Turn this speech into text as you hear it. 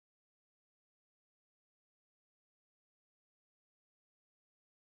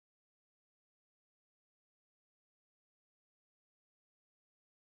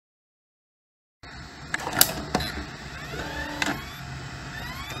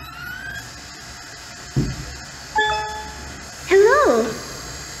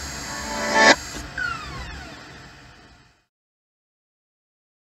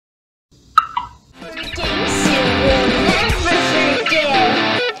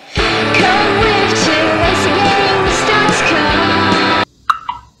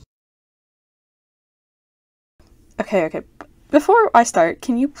Okay. Before I start,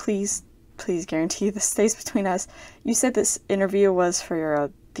 can you please guarantee this stays between us? You said this interview was for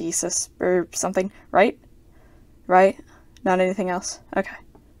your thesis or something, right? Right? Not anything else? Okay.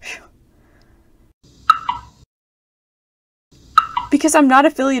 Phew. Because I'm not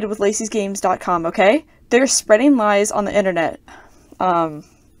affiliated with laceysgames.com, okay? They're spreading lies on the internet. All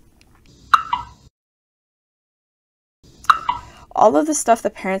of the stuff the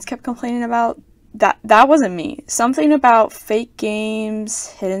parents kept complaining about, that wasn't me. Something about fake games,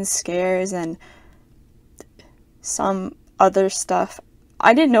 hidden scares, and some other stuff.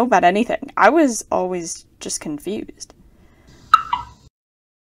 I didn't know about anything. I was always just confused.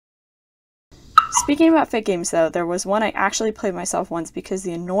 Speaking about fake games, though, there was one I actually played myself once because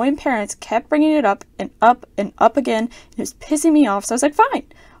the annoying parents kept bringing it up and up and up again, and it was pissing me off, so I was like, fine,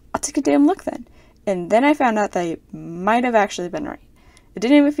 I'll take a damn look then. And then I found out they might have actually been right. It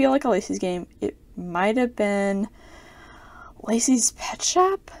didn't even feel like a Lacey's game. It might have been Lacey's Pet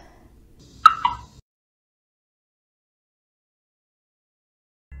Shop?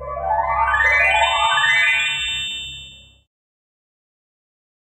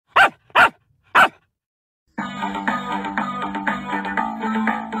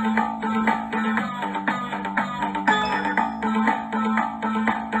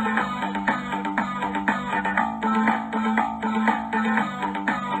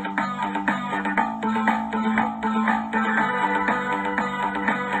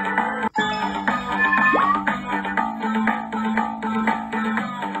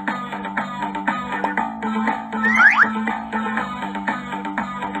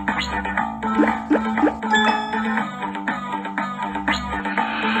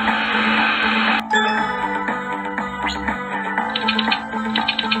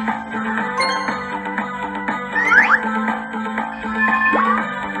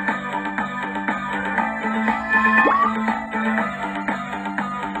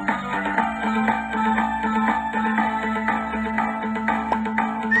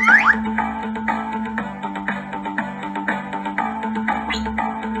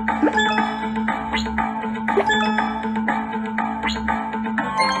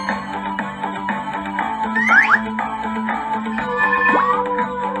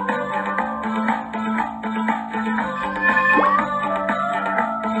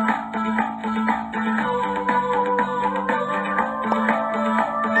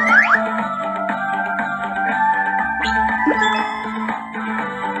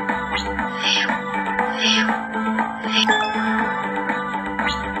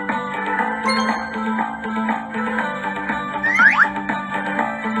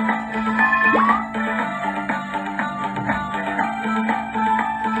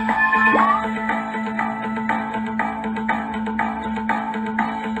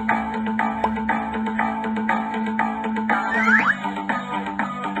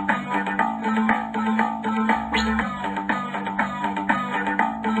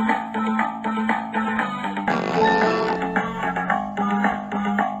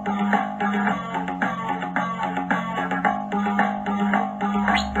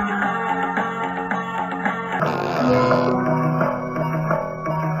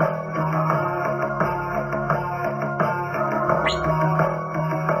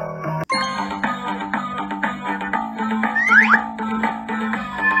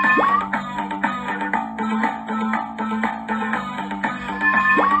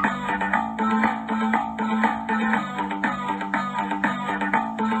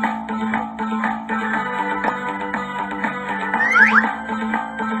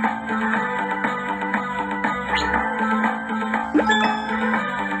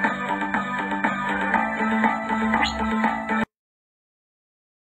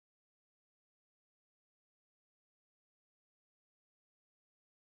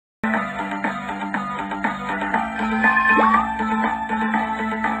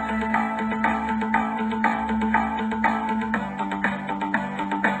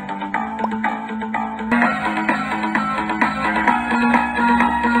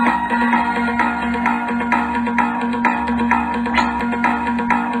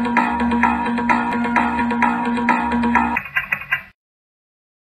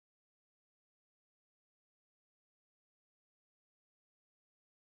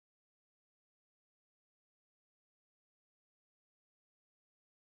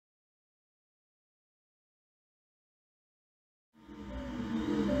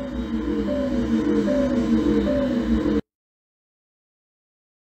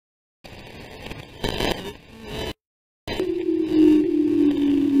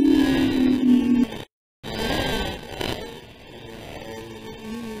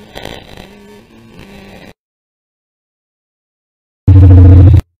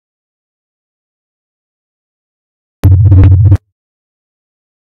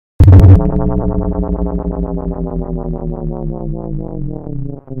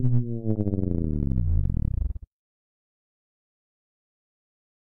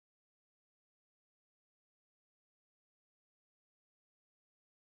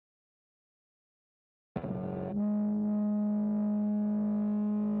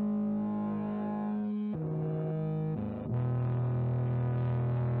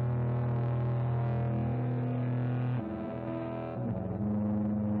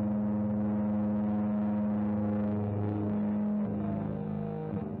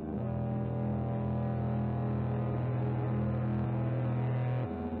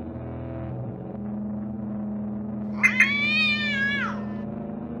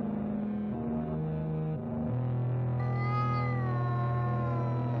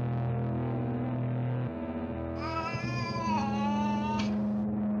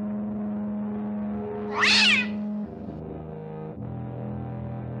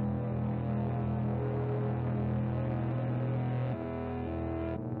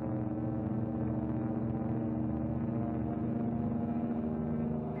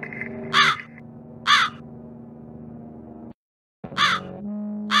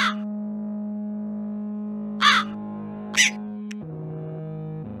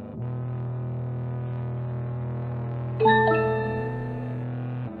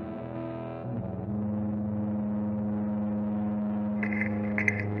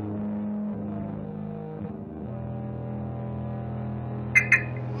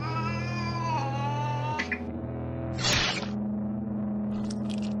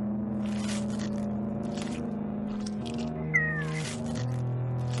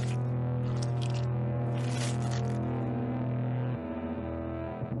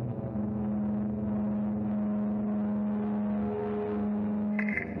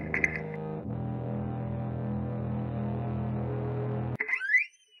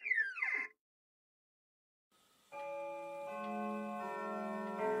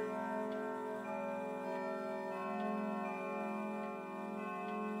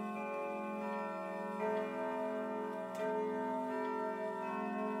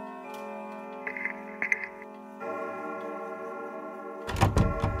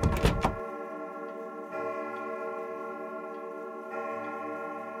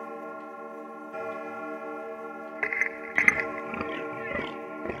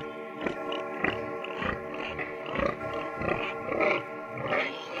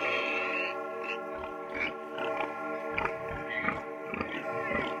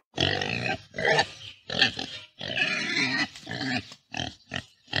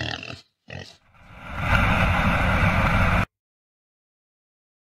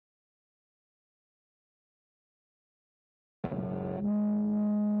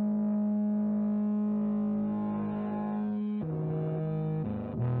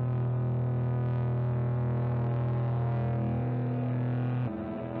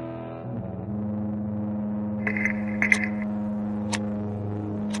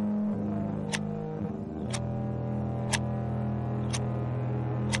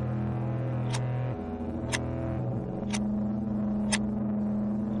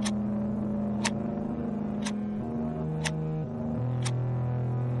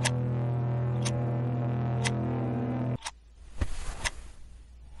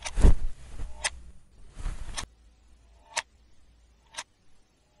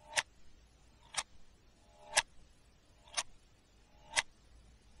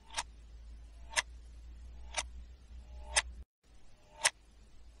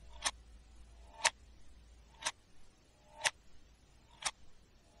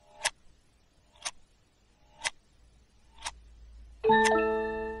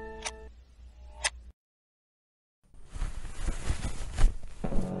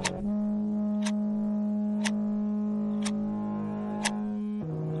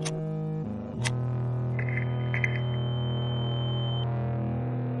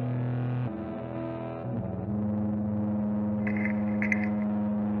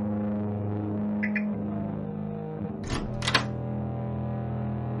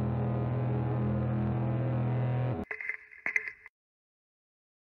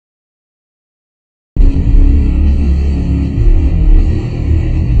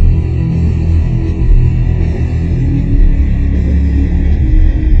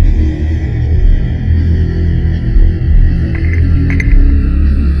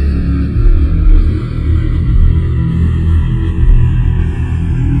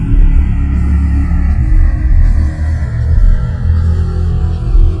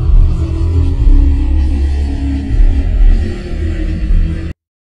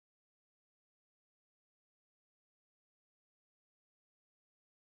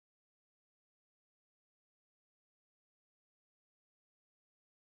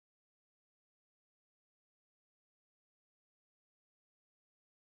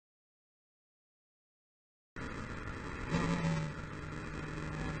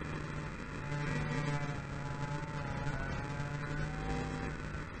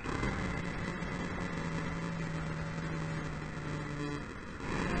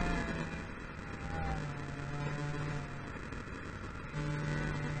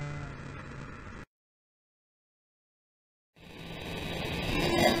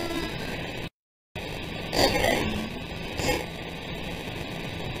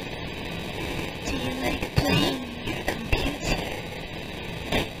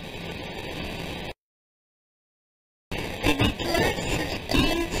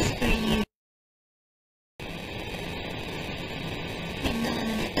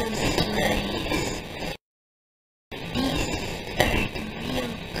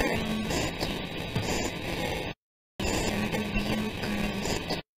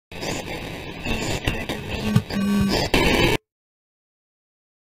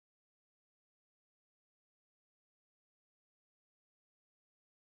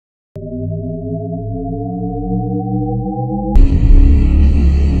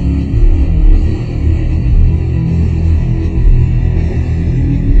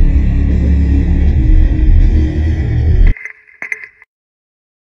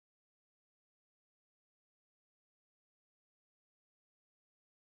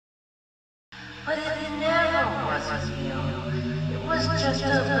 but it never was real. It was just a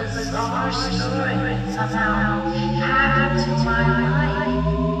bizarre story that somehow happened to my life,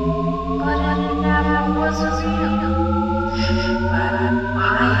 but it never was real. But I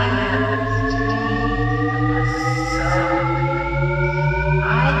had this dream that was so real.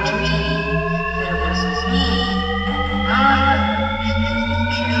 I dreamed that it was me and another that we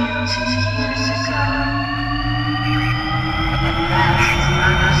killed 2 years ago. And that's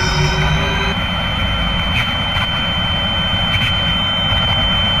another story.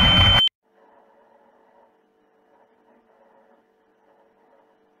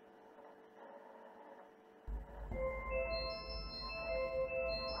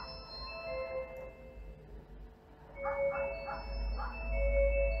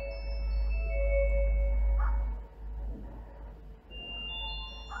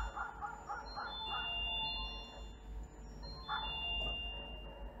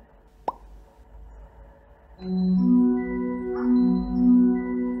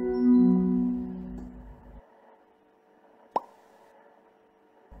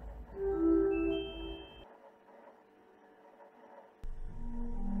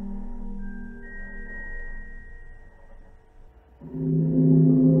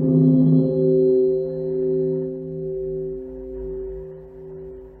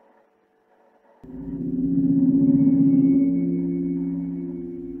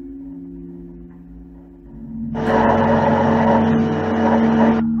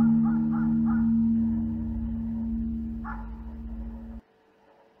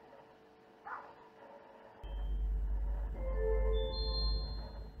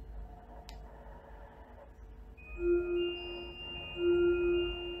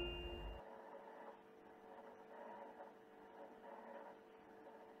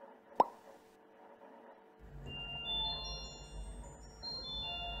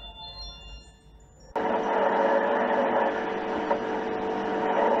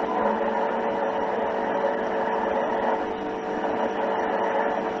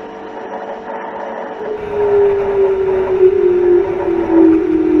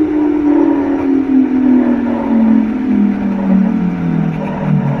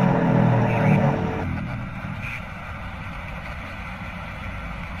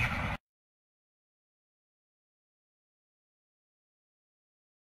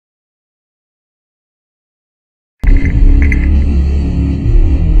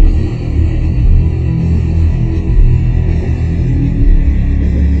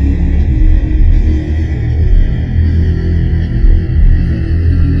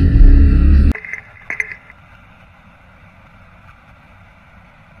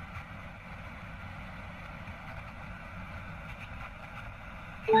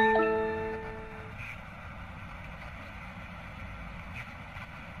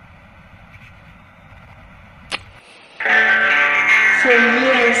 For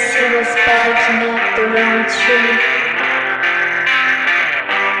years he was barking up the wrong tree,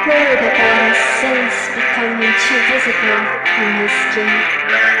 worried about his sins becoming too visible on his skin.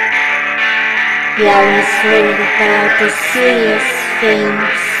 He always worried about the serious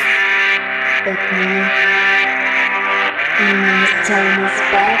things, but me, when he was turning his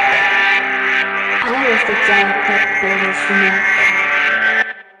back, I was the dog that bit his neck.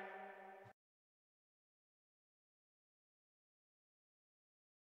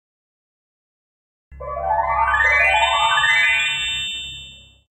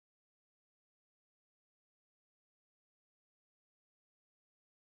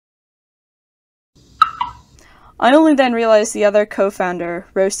 I only then realized the other co-founder,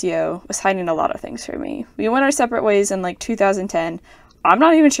 Rocio, was hiding a lot of things from me. We went our separate ways in like 2010. I'm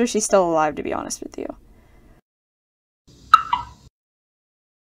not even sure she's still alive, to be honest with you.